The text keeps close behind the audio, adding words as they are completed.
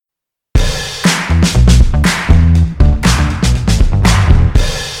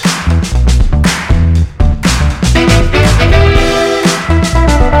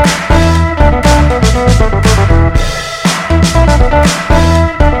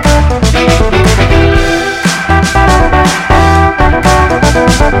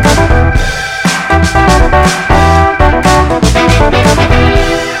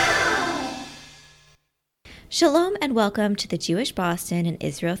and welcome to the Jewish Boston and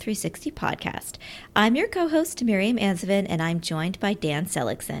Israel 360 podcast. I'm your co-host, Miriam Anzovin, and I'm joined by Dan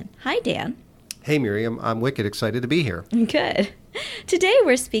Seligson. Hi, Dan. Hey, Miriam. I'm wicked excited to be here. Good. Today,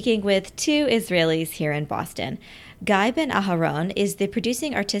 we're speaking with two Israelis here in Boston. Guy Ben Aharon is the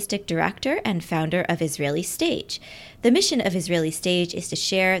producing artistic director and founder of Israeli Stage. The mission of Israeli Stage is to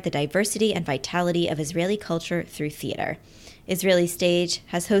share the diversity and vitality of Israeli culture through theater. Israeli Stage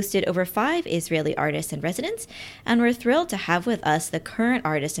has hosted over 5 Israeli artists in residence, and we're thrilled to have with us the current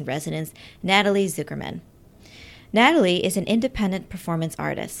artist in residence, Nataly Zukerman. Nataly is an independent performance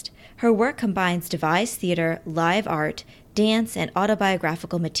artist. Her work combines devised theater, live art, dance, and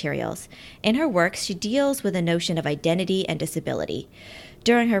autobiographical materials. In her works, she deals with the notion of identity and disability.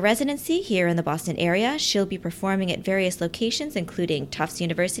 During her residency here in the Boston area, she'll be performing at various locations, including Tufts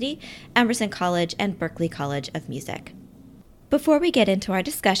University, Emerson College, and Berklee College of Music. Before we get into our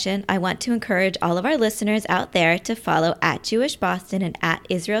discussion, I want to encourage all of our listeners out there to follow at Jewish Boston and at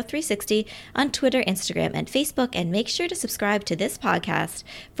Israel 360 on Twitter, Instagram, and Facebook, and make sure to subscribe to this podcast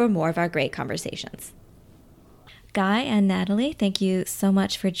for more of our great conversations. Guy and Nataly, thank you so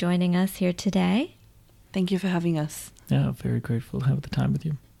much for joining us here today. Thank you for having us. Yeah, very grateful to have the time with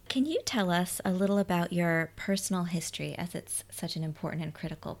you. Can you tell us a little about your personal history, as it's such an important and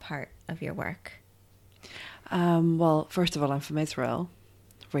critical part of your work? Well, first of all, I'm from Israel,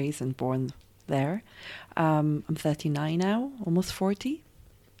 raised and born there. I'm 39 now, almost 40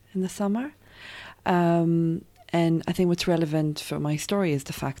 in the summer. And I think what's relevant for my story is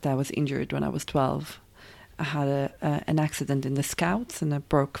the fact that I was injured when I was 12. I had an accident in the Scouts and I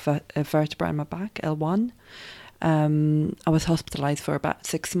broke a vertebra in my back, L1. I was hospitalized for about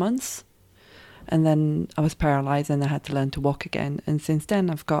 6 months. And then I was paralyzed and I had to learn to walk again. And since then,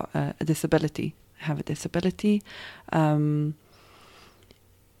 I've got a disability. Have a disability.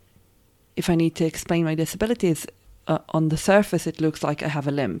 If I need to explain my disabilities, on the surface it looks like I have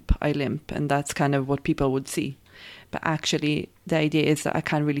a limp. I limp, and that's kind of what people would see. But actually, the idea is that I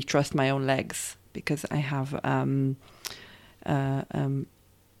can't really trust my own legs because I have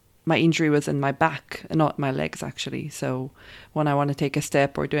my injury was in my back, not my legs actually. So when I want to take a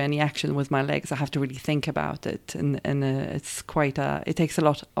step or do any action with my legs, I have to really think about it, and it's quite it takes a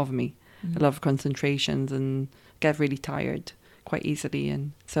lot of me. A lot of concentrations and get really tired quite easily.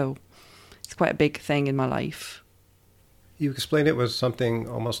 And so it's quite a big thing in my life. You explained it was something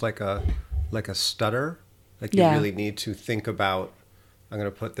almost like a stutter. Like you really need to think about, I'm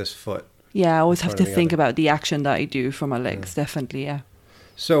going to put this foot. Yeah, I always have to think about the action that I do for my legs, definitely, yeah.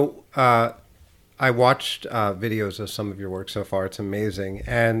 So I watched videos of some of your work so far. It's amazing.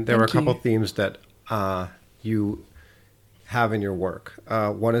 And there were a couple themes that you have in your work.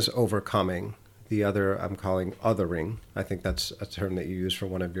 One is overcoming. The other I'm calling othering. I think that's a term that you use for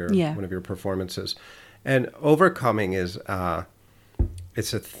one of your performances. And overcoming is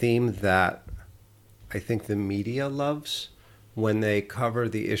it's a theme that I think the media loves when they cover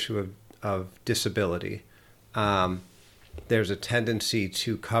the issue of disability. There's a tendency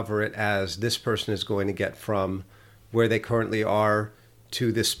to cover it as this person is going to get from where they currently are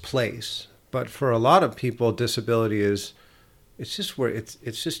to this place. But for a lot of people, disability is it's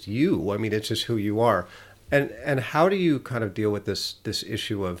just you. I mean, it's just who you are. And how do you kind of deal with this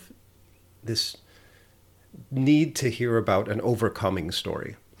issue of this need to hear about an overcoming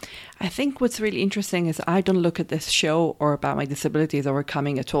story? I think what's really interesting is I don't look at this show or about my disability as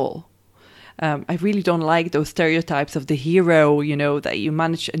overcoming at all. I really don't like those stereotypes of the hero, that you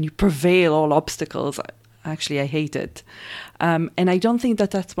manage and you prevail all obstacles. Actually, I hate it. And I don't think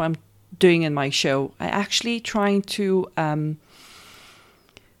that that's what I'm doing in my show. I actually trying to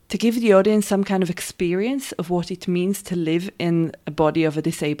give the audience some kind of experience of what it means to live in a body of a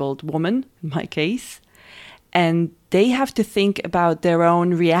disabled woman, in my case. And they have to think about their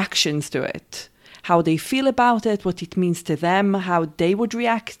own reactions to it, how they feel about it, what it means to them, how they would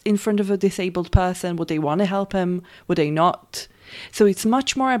react in front of a disabled person. Would they want to help him? Would they not? So it's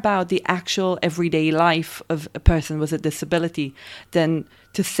much more about the actual everyday life of a person with a disability than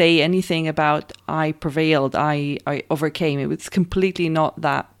to say anything about I prevailed, I overcame. It was completely not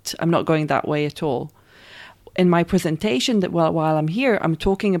that. I'm not going that way at all. In my presentation, while I'm here, I'm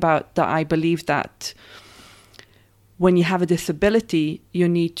talking about that I believe that when you have a disability, you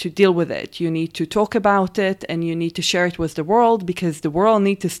need to deal with it. You need to talk about it and you need to share it with the world, because the world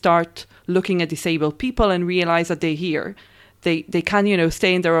needs to start looking at disabled people and realize that they're here. They can,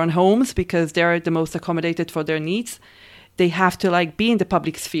 stay in their own homes because they're the most accommodated for their needs. They have to be in the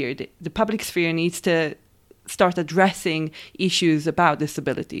public sphere. The public sphere needs to start addressing issues about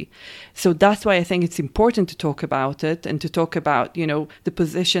disability. So that's why I think it's important to talk about it and to talk about, the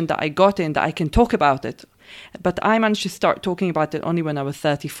position that I got in, that I can talk about it. But I managed to start talking about it only when I was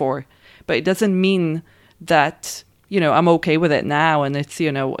 34. But it doesn't mean that, I'm okay with it now and it's,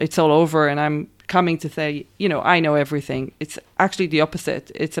 it's all over and I'm coming to say, I know everything. It's actually the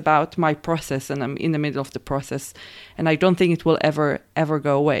opposite. It's about my process and I'm in the middle of the process. And I don't think it will ever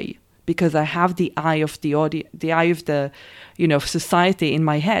go away because I have the eye of the society in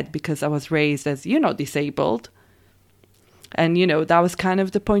my head because I was raised as, disabled. And, that was kind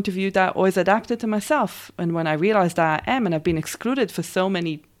of the point of view that always adapted to myself. And when I realized that I am and I've been excluded for so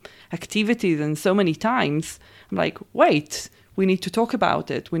many activities and so many times, I'm like, wait, we need to talk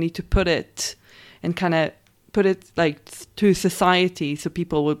about it. We need to put it and kind of put it like to society so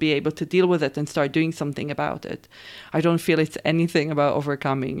people will be able to deal with it and start doing something about it. I don't feel it's anything about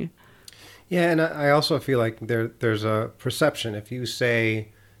overcoming. Yeah, and I also feel like there's a perception. If you say,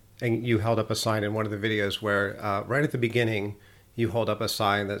 and you held up a sign in one of the videos where right at the beginning, you hold up a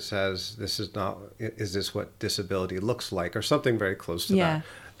sign that says, is this what disability looks like? Or something very close to that.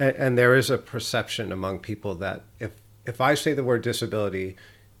 And there is a perception among people that if I say the word disability,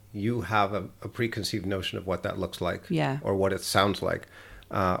 you have a preconceived notion of what that looks like, or what it sounds like,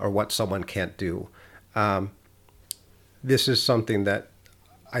 or what someone can't do. This is something that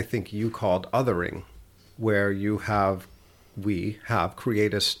I think you called othering, where we have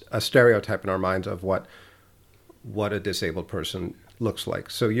created a stereotype in our minds of what a disabled person looks like.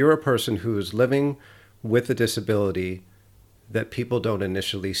 So you're a person who's living with a disability that people don't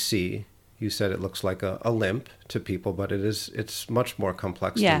initially see. You said it looks like a limp to people, but it's much more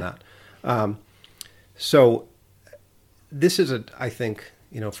complex than that. So this is I think,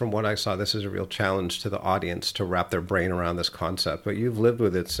 from what I saw, this is a real challenge to the audience to wrap their brain around this concept. But you've lived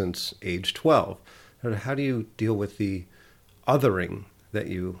with it since age 12. How do you deal with the othering that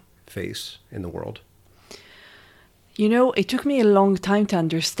you face in the world? It took me a long time to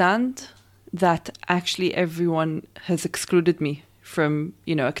understand that actually everyone has excluded me from,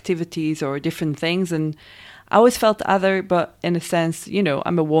 activities or different things. And I always felt other, but in a sense,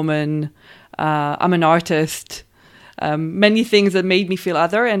 I'm a woman, I'm an artist, many things that made me feel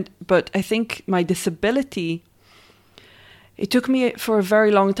other. But I think my disability, it took me for a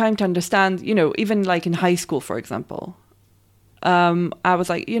very long time to understand, even like in high school, for example. I was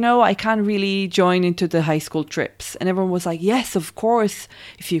like, I can't really join into the high school trips. And everyone was like, yes, of course,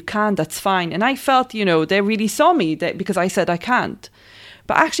 if you can, that's fine. And I felt, they really saw me because I said I can't.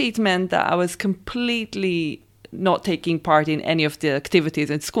 But actually it meant that I was completely not taking part in any of the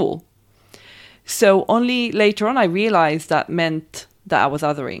activities in school. So only later on I realized that meant that I was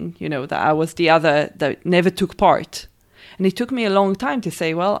othering, that I was the other that never took part. And it took me a long time to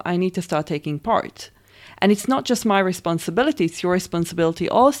say, well, I need to start taking part. And it's not just my responsibility, it's your responsibility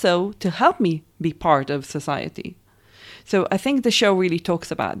also to help me be part of society. So I think the show really talks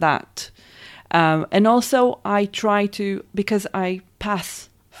about that. And also I try to, because I pass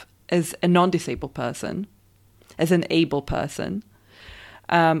as a non-disabled person, as an able person.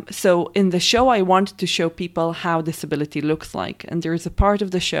 So in the show, I wanted to show people how disability looks like. And there is a part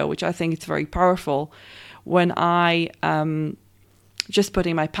of the show, which I think is very powerful, when I just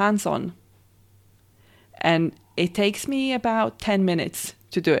putting my pants on. And it takes me about 10 minutes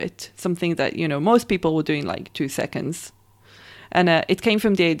to do it. Something that, most people will do in like 2 seconds. And it came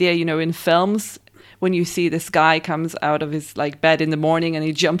from the idea, in films, when you see this guy comes out of his like bed in the morning and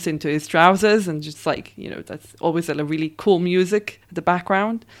he jumps into his trousers and just like, that's always a really cool music in the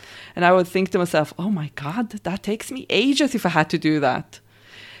background. And I would think to myself, oh my God, that takes me ages if I had to do that.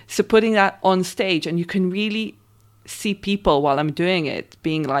 So putting that on stage, and you can really see people while I'm doing it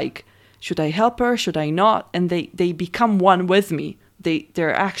being like, should I help her? Should I not? And they become one with me.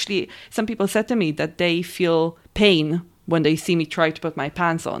 They're actually, some people said to me that they feel pain when they see me try to put my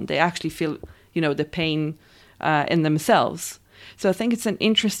pants on. They actually feel, the pain in themselves. So I think it's an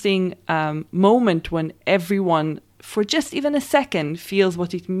interesting moment when everyone, for just even a second, feels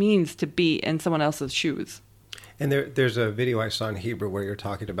what it means to be in someone else's shoes. And there's a video I saw in Hebrew where you're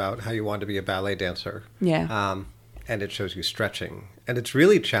talking about how you want to be a ballet dancer. Yeah. And it shows you stretching. And it's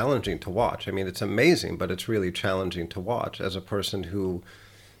really challenging to watch. I mean, it's amazing, but it's really challenging to watch as a person who,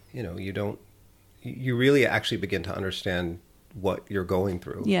 you really actually begin to understand what you're going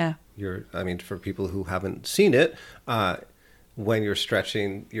through. Yeah. For people who haven't seen it, when you're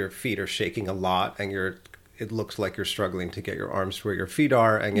stretching, your feet are shaking a lot and it looks like you're struggling to get your arms where your feet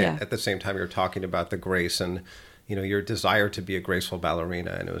are. And yet at the same time, you're talking about the grace and, your desire to be a graceful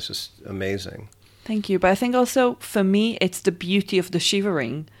ballerina. And it was just amazing. Thank you. But I think also for me, it's the beauty of the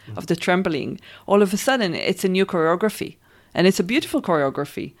shivering, of the trembling. All of a sudden, it's a new choreography and it's a beautiful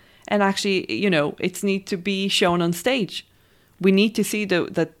choreography. And actually, it needs to be shown on stage We need to see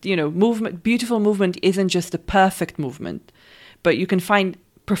that movement, beautiful movement, isn't just a perfect movement, but you can find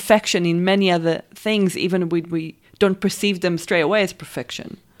perfection in many other things, even when we don't perceive them straight away as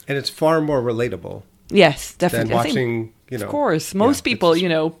perfection. And it's far more relatable. Yes, definitely. Than watching, of course, most people,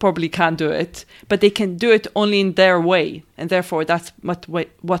 probably can't do it, but they can do it only in their way, and therefore that's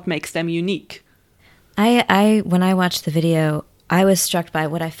what makes them unique. When I watched the video, I was struck by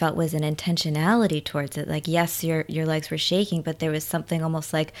what I felt was an intentionality towards it. Like, yes, your legs were shaking, but there was something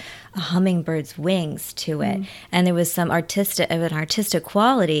almost like a hummingbird's wings to it. And there was some artistic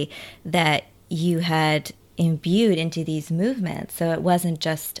quality that you had imbued into these movements. So it wasn't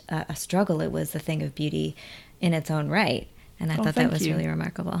just a struggle, it was a thing of beauty in its own right. And I thought that was really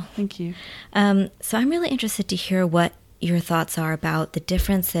remarkable. Thank you. So I'm really interested to hear what your thoughts are about the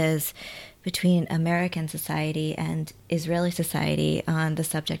differences between American society and Israeli society on the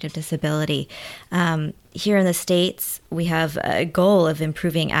subject of disability. Here in the States, we have a goal of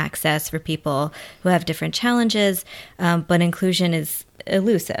improving access for people who have different challenges, but inclusion is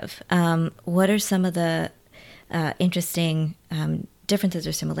elusive. What are some of the interesting differences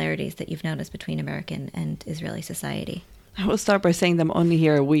or similarities that you've noticed between American and Israeli society? I will start by saying them only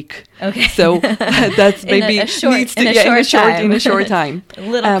here a week. Okay. So that's maybe in a short time.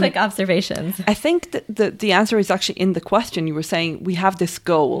 Little quick observations. I think that the answer is actually in the question. You were saying we have this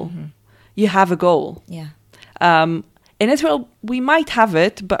goal. Mm-hmm. You have a goal. Yeah. In Israel, we might have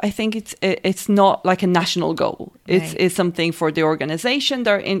it, but I think it's not like a national goal. Right. It's something for the organization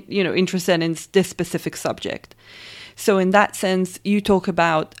that are interested in this specific subject. So in that sense, you talk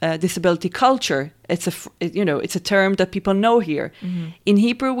about disability culture. It's a term that people know here. Mm-hmm. In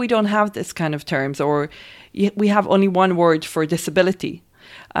Hebrew, we don't have this kind of terms, or we have only one word for disability.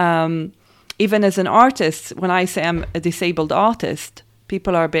 Even as an artist, when I say I'm a disabled artist,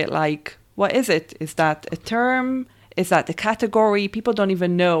 people are a bit like, what is it? Is that a term? Is that a category? People don't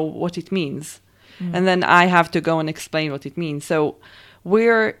even know what it means. Mm-hmm. And then I have to go and explain what it means. So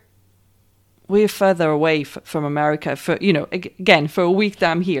we're further away from America for a week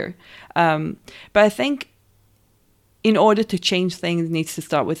that I'm here. But I think in order to change things, it needs to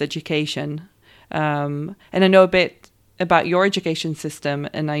start with education. And I know a bit about your education system,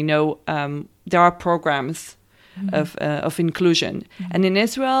 and I know there are programs of inclusion. Mm-hmm. And in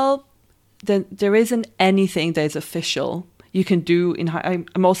Israel, there isn't anything that is official. You can do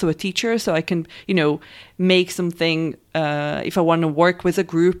I'm also a teacher, so I can, make something. If I want to work with a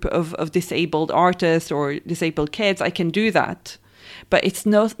group of disabled artists or disabled kids, I can do that. But it's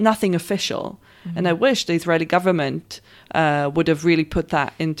nothing official. Mm-hmm. And I wish the Israeli government would have really put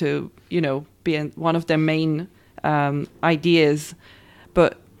that into, being one of their main ideas.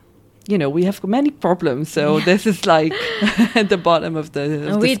 But, we have many problems. So this is like at the bottom of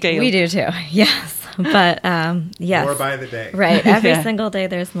the scale. We do too, yes. But yes, more by the day, right? Every single day,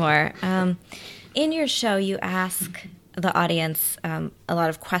 there's more. In your show, you ask the audience a lot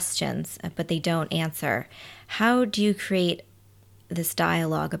of questions, but they don't answer. How do you create this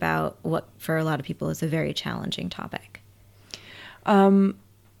dialogue about what, for a lot of people, is a very challenging topic? When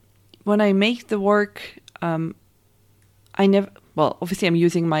I make the work, obviously I'm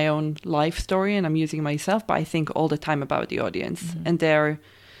using my own life story and I'm using myself, but I think all the time about the audience and their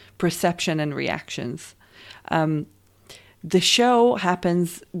perception and reactions. The show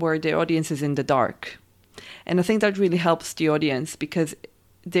happens where the audience is in the dark. And I think that really helps the audience because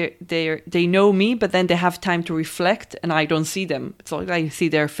they know me, but then they have time to reflect and I don't see them. It's like I see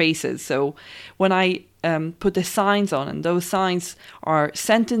their faces. So when I put the signs on, and those signs are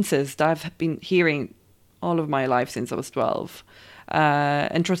sentences that I've been hearing all of my life since I was 12.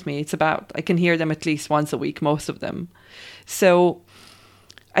 And trust me, I can hear them at least once a week, most of them. So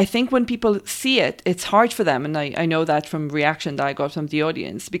I think when people see it, it's hard for them. And I know that from reaction that I got from the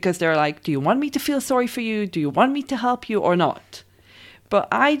audience, because they're like, do you want me to feel sorry for you? Do you want me to help you or not? But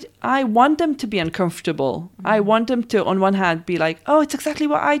I want them to be uncomfortable. Mm-hmm. I want them to, on one hand, be like, oh, it's exactly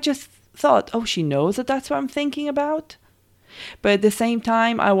what I just thought. Oh, she knows that that's what I'm thinking about. But at the same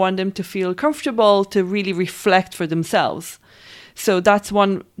time, I want them to feel comfortable to really reflect for themselves. So that's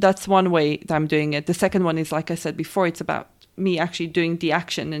one way that I'm doing it. The second one is, like I said before, it's about me actually doing the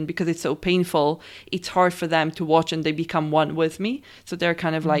action, and because it's so painful, it's hard for them to watch and they become one with me. So they're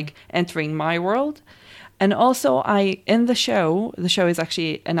kind of like entering my world. And also the show is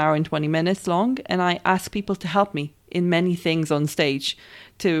actually an hour and 20 minutes long, and I ask people to help me in many things on stage,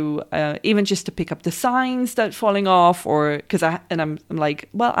 to even just to pick up the signs that falling off, or because I'm like,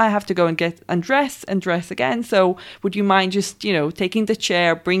 well, I have to go and get undress and dress again. So would you mind just taking the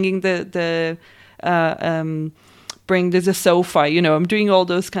chair, bringing the sofa? I'm doing all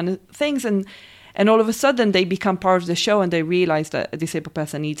those kind of things, and And all of a sudden, they become part of the show and they realize that a disabled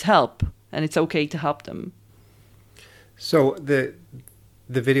person needs help and it's okay to help them. So the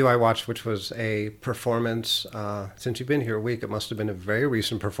video I watched, which was a performance, since you've been here a week, it must have been a very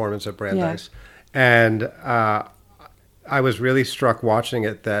recent performance at Brandeis. Yeah. And I was really struck watching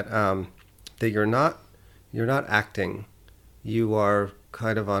it that you're not acting. You are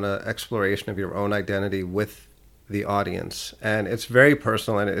kind of on an exploration of your own identity with the audience, and it's very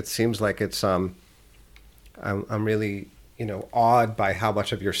personal, and it seems like it's I'm really awed by how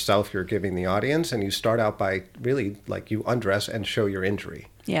much of yourself you're giving the audience, and you start out by really like you undress and show your injury.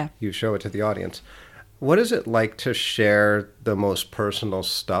 Yeah, you show it to the audience. What is it like to share the most personal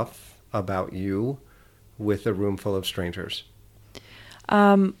stuff about you with a room full of strangers?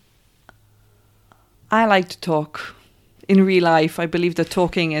 I like to talk. In real life, I believe that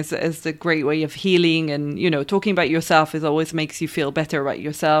talking is a great way of healing, and talking about yourself always makes you feel better about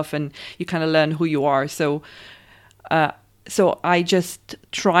yourself, and you kind of learn who you are. So I just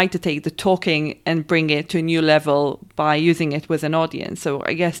try to take the talking and bring it to a new level by using it with an audience. So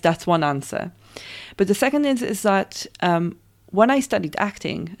I guess that's one answer. But the second is that when I studied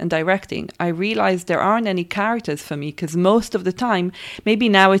acting and directing, I realized there aren't any characters for me, because most of the time, maybe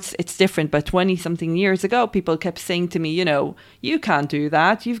now it's different, but 20-something years ago, people kept saying to me, you can't do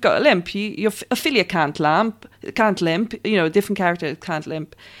that. You've got a limp. Your Ophelia can't limp. Different characters can't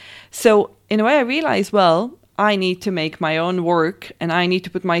limp. So in a way, I realized, well, I need to make my own work and I need to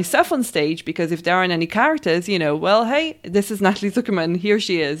put myself on stage, because if there aren't any characters, well, hey, this is Nataly Zukerman. Here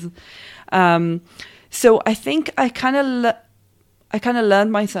she is. So I think I kind of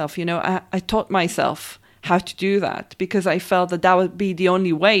learned myself, I taught myself how to do that, because I felt that would be the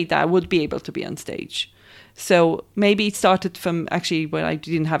only way that I would be able to be on stage. So maybe it started from actually when I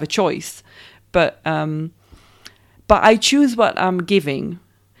didn't have a choice, but I choose what I'm giving.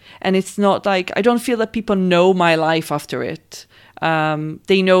 And it's not like, I don't feel that people know my life after it.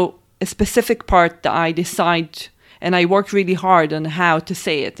 They know a specific part that I decide, and I work really hard on how to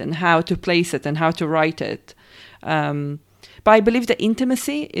say it and how to place it and how to write it. But I believe that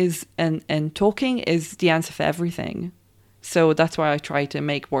intimacy and talking is the answer for everything. So that's why I try to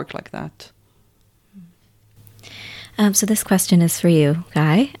make work like that. So this question is for you,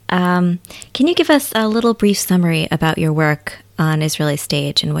 Guy. Can you give us a little brief summary about your work on Israeli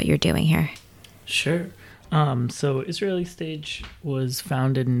Stage and what you're doing here? Sure. So Israeli Stage was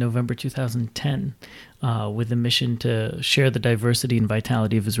founded in November 2010 with a mission to share the diversity and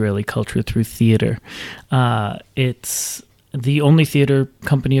vitality of Israeli culture through theater. It's the only theater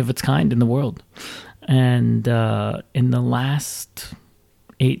company of its kind in the world. And in the last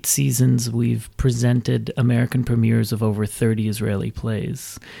 8 seasons, we've presented American premieres of over 30 Israeli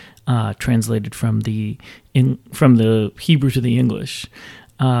plays, translated from the Hebrew to the English.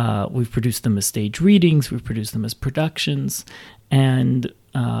 We've produced them as stage readings, we've produced them as productions, and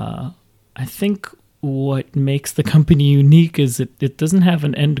I think what makes the company unique is it doesn't have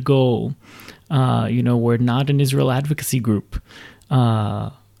an end goal. We're not an Israel advocacy group.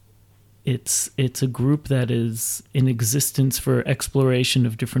 It's a group that is in existence for exploration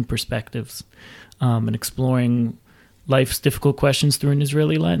of different perspectives, and exploring life's difficult questions through an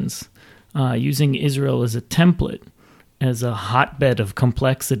Israeli lens, using Israel as a template, as a hotbed of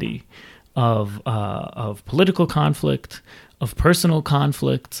complexity, of political conflict, of personal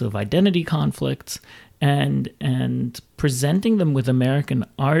conflicts, of identity conflicts, and presenting them with American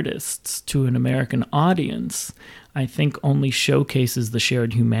artists to an American audience, I think only showcases the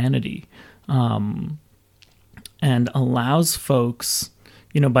shared humanity, and allows folks,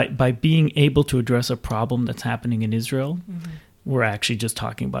 by being able to address a problem that's happening in Israel, we're actually just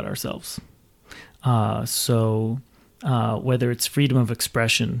talking about ourselves. So whether it's freedom of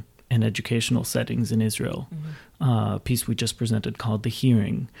expression in educational settings in Israel, a piece we just presented called The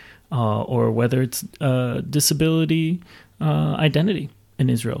Hearing, or whether it's disability identity in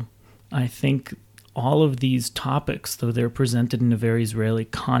Israel. I think all of these topics, though they're presented in a very Israeli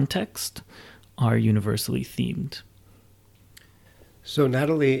context, are universally themed. So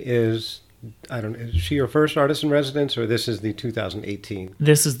Nataly is she your first artist in residence, or this is the 2018?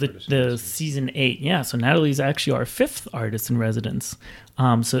 This is the season 8. Yeah, so Nataly is actually our 5th artist in residence.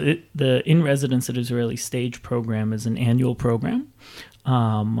 The In Residence at Israeli Stage program is an annual program.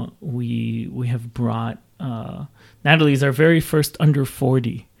 We have brought Nataly is our very first under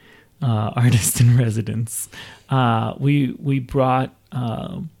 40 artist in residence. We brought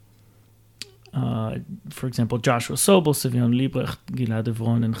for example, Joshua Sobel, Savion Liebrecht, Gilad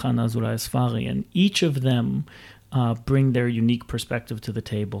Evron, and Chana Azulay Asfari, and each of them bring their unique perspective to the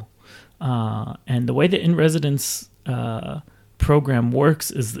table. And the way the In Residence program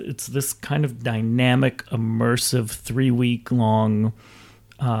works is it's this kind of dynamic, immersive, 3-week-long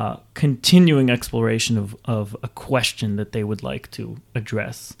continuing exploration of a question that they would like to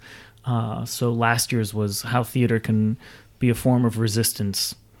address. So last year's was how theater can be a form of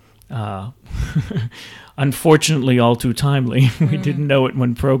resistance. Unfortunately, all too timely. We didn't know it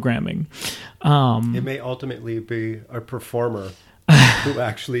when programming. It may ultimately be a performer who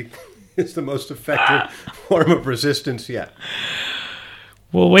actually is the most effective form of resistance yet.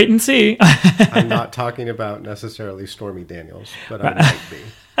 We'll wait and see. I'm not talking about necessarily Stormy Daniels, but I might be.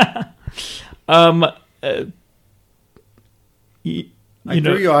 I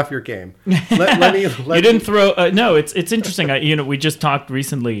threw you off your game. Let me. You didn't throw. No, it's interesting. We just talked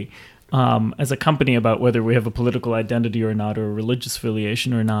recently as a company about whether we have a political identity or not, or a religious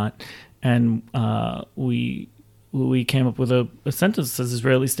affiliation or not, and we came up with a sentence that says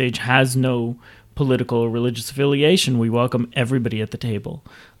Israeli Stage has no political or religious affiliation. We welcome everybody at the table.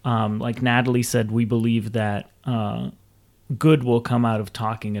 Like Nataly said, we believe that good will come out of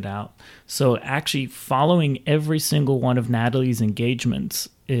talking it out. So actually following every single one of Nataly's engagements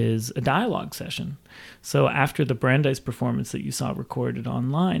is a dialogue session. So after the Brandeis performance that you saw recorded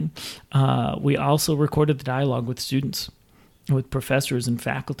online, we also recorded the dialogue with students, with professors and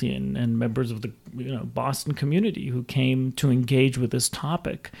faculty and members of the Boston community who came to engage with this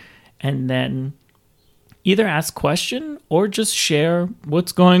topic, and then either ask question or just share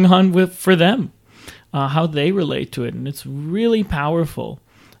what's going on for them, how they relate to it. And it's really powerful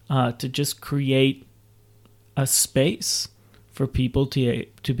to just create a space for people to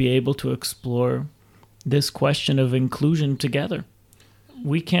be able to explore this question of inclusion together.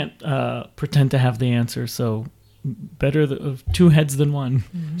 We can't pretend to have the answer, so better of two heads than one.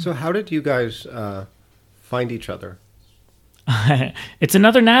 Mm-hmm. So how did you guys find each other? It's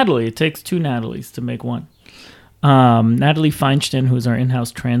another Nataly. It takes two Natalys to make one. Nataly Feinstein, who's our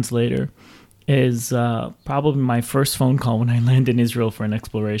in-house translator, is probably my first phone call when I landed in Israel for an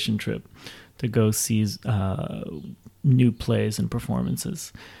exploration trip to go see new plays and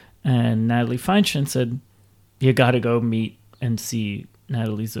performances. And Nataly Feinstein said, you got to go meet and see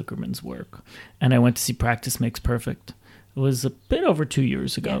Nataly Zukerman's work. And I went to see Practice Makes Perfect. It was a bit over 2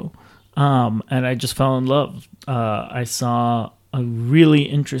 years ago. Yeah. And I just fell in love. I saw a really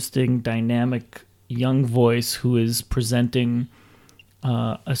interesting, dynamic young voice who is presenting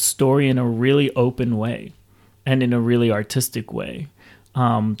a story in a really open way and in a really artistic way.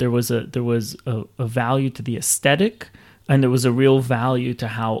 There was a value to the aesthetic, and there was a real value to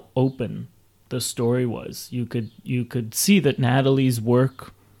how open the story was. You could see that Nataly's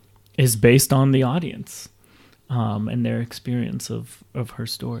work is based on the audience and their experience of her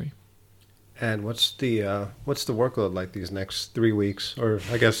story. And what's the workload like these next 3 weeks, or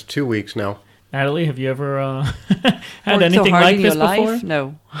I guess 2 weeks now? Nataly, have you ever had anything like this before?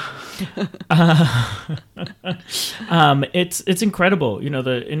 No. It's incredible.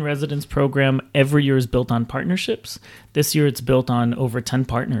 The in-residence program every year is built on partnerships. This year it's built on over 10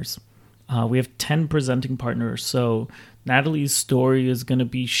 partners. We have 10 presenting partners. So Nataly's story is going to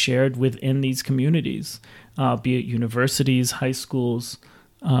be shared within these communities, be it universities, high schools,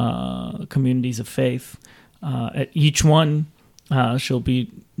 communities of faith. At each one, she'll be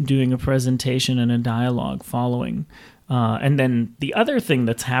doing a presentation and a dialogue following. And then the other thing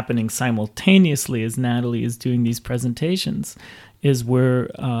that's happening simultaneously as Nataly is doing these presentations is we're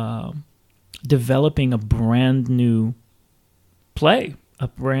developing a brand new play, a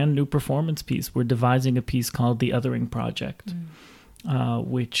brand new performance piece. We're devising a piece called The Othering Project,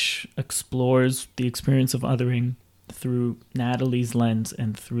 which explores the experience of othering through Nataly's lens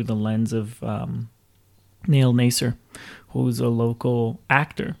and through the lens of Neil Nasser, who's a local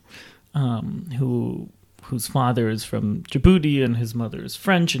actor whose father is from Djibouti and his mother is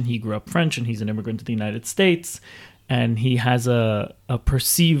French, and he grew up French, and he's an immigrant to the United States, and he has a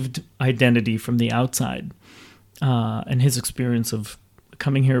perceived identity from the outside, and his experience of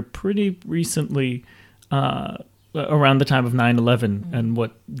coming here pretty recently around the time of 9/11 and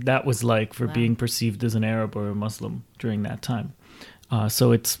what that was like for being perceived as an Arab or a Muslim during that time.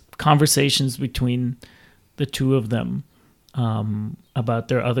 So it's conversations between the two of them about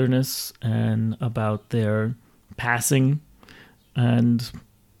their otherness and about their passing and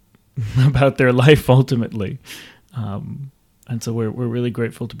about their life ultimately. And so we're really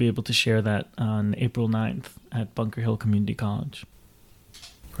grateful to be able to share that on April 9th at Bunker Hill Community College.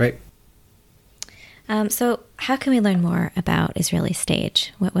 Great. So how can we learn more about Israeli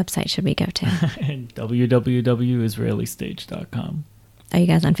Stage? What website should we go to? www.israelystage.com. Are you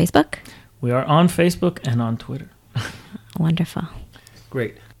guys on Facebook? We are on Facebook and on Twitter. Wonderful.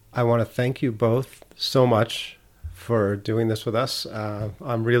 Great. I want to thank you both so much for doing this with us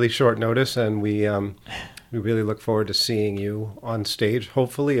on really short notice, and we really look forward to seeing you on stage.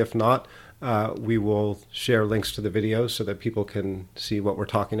 Hopefully, if not, we will share links to the videos so that people can see what we're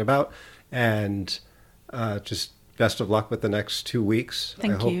talking about. And just best of luck with the next 2 weeks.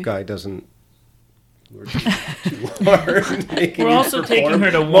 Thank I hope you. Guy doesn't work too hard. We're also taking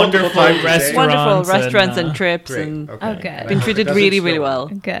her to multiple wonderful times a day. restaurants. Wonderful restaurants and and trips, Great. and Okay. Oh, good. been treated Doesn't really, spill. really well.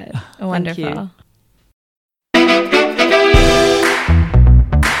 Good. you. Wonderful.